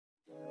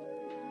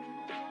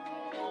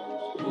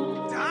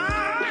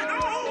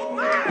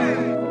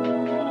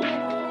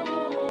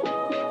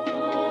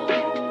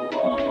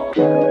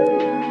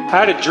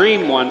had a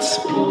dream once,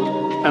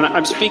 and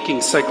I'm speaking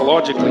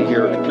psychologically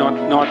here,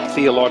 not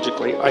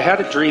theologically. I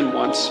had a dream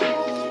once.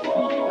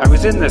 I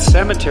was in the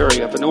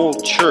cemetery of an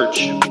old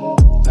church,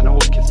 an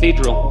old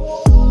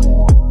cathedral,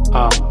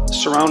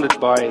 surrounded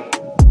by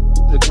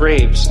the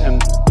graves,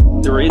 and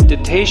there were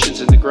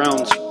indentations in the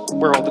grounds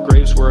where all the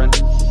graves were, and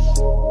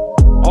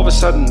all of a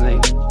sudden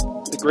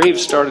the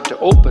graves started to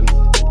open,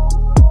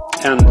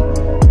 and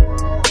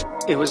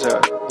it was a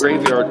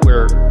graveyard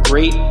where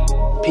great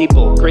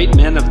people, great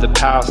men of the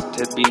past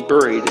had been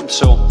buried, and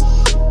so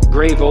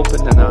grave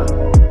opened and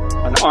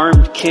an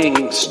armed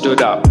king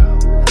stood up,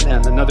 and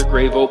then another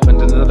grave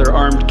opened and another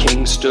armed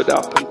king stood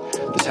up, and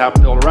this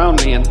happened all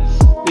around me, and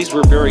these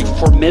were very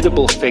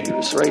formidable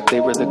figures, right? They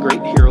were the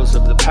great heroes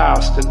of the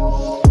past, and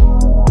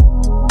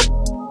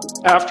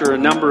after a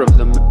number of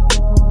them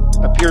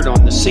appeared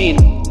on the scene,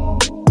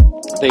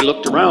 they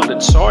looked around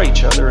and saw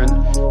each other,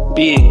 and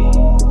being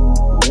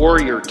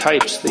warrior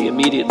types, they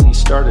immediately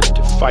started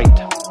to fight.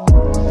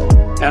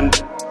 And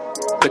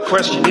the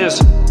question is,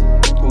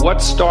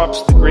 what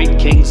stops the great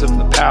kings of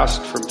the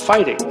past from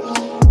fighting?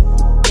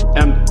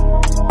 And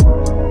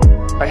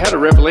I had a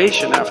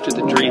revelation after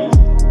the dream.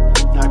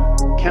 I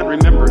can't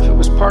remember if it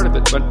was part of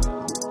it, but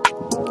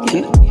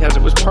yes,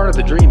 it was part of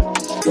the dream.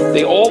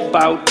 They all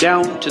bowed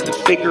down to the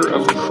figure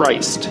of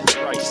Christ.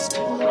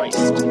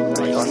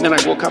 And then I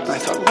woke up and I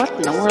thought, what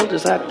in the world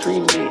does that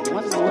dream mean?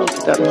 What in the world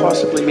could that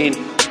possibly mean?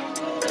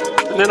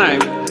 And then I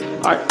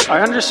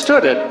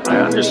understood it.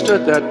 I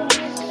understood that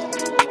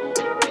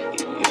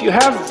if you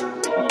have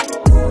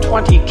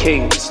 20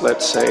 kings,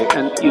 let's say,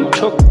 and you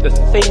took the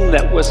thing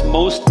that was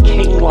most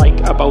king-like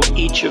about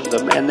each of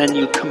them, and then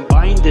you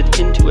combined it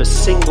into a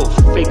single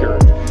figure,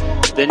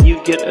 then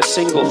you get a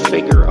single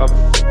figure of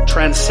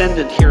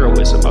transcendent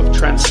heroism, of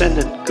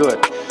transcendent good.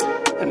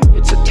 And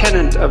it's a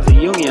tenet of the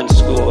Jungian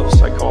school of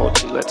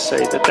psychology, let's say,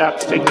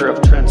 that figure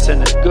of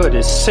transcendent good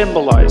is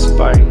symbolized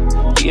by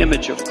the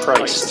image of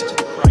Christ.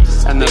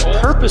 And the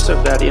purpose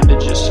of that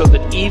image is so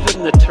that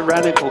even the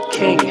tyrannical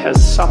king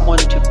has someone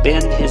to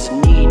bend his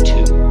knee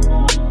to.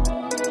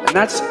 And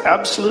that's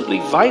absolutely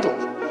vital.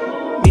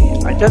 I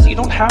mean, you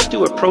don't have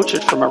to approach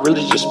it from a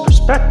religious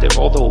perspective,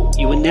 although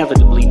you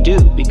inevitably do,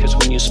 because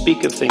when you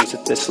speak of things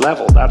at this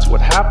level, that's what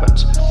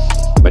happens.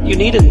 But you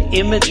need an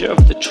image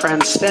of the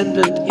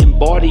transcendent,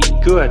 embodied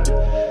good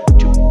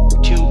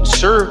to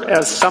serve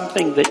as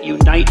something that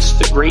unites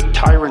the great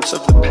tyrants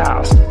of the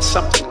past. It's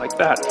something like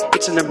that.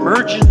 It's an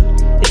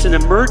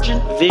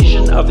emergent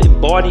vision of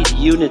embodied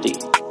unity.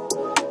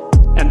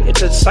 And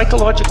it's a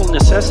psychological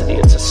necessity.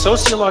 It's a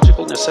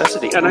sociological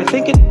necessity. And I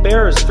think it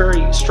bears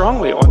very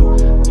strongly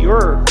on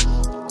your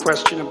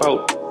question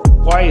about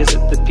why is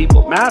it that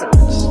people matter.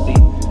 It's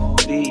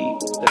the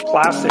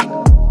classic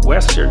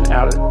Western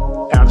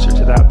answer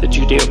to that, the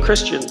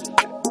Judeo-Christian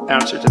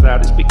answer to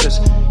that, is because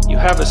you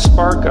have a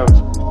spark of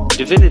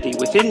divinity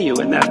within you,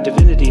 and that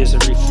divinity is a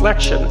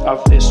reflection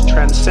of this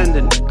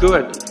transcendent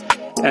good.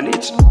 And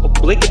it's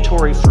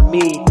obligatory for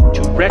me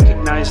to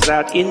recognize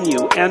that in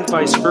you, and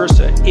vice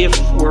versa, if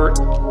we're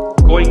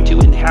going to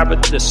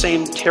inhabit the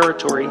same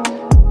territory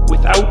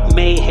without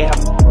mayhem,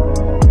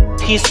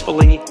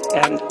 peacefully,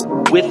 and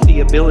with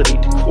the ability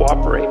to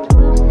cooperate.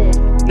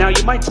 Now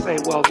you might say,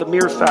 well, the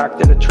mere fact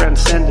that a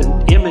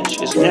transcendent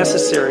image is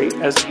necessary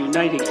as a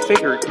uniting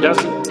figure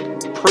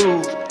doesn't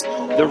prove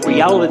the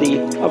reality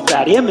of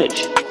that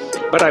image.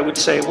 But I would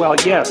say, well,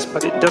 yes,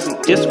 but it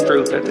doesn't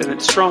disprove it, and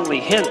it strongly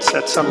hints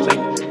at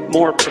something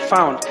more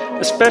profound,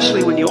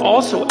 especially when you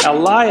also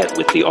ally it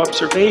with the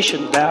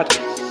observation that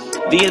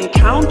the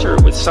encounter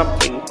with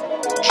something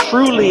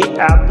truly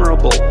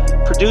admirable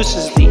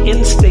produces the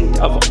instinct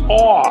of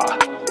awe.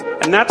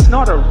 And that's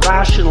not a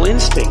rational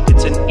instinct,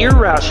 it's an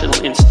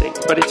irrational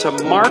instinct, but it's a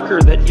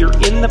marker that you're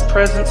in the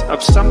presence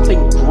of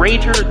something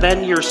greater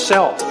than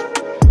yourself.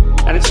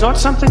 And it's not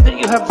something that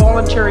you have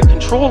voluntary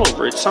control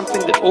over, it's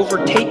something that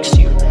overtakes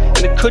you. And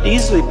it could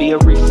easily be a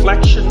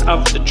reflection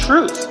of the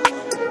truth.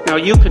 Now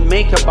you can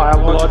make a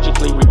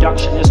biologically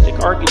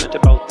reductionistic argument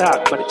about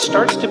that, but it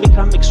starts to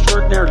become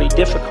extraordinarily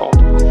difficult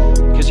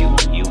because you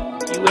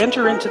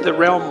enter into the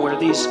realm where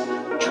these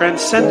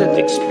transcendent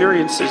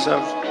experiences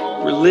of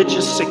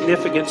religious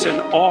significance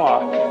and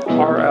awe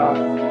are a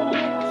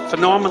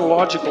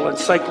phenomenological and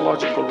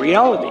psychological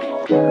reality.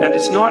 And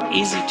it's not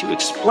easy to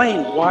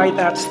explain why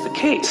that's the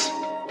case.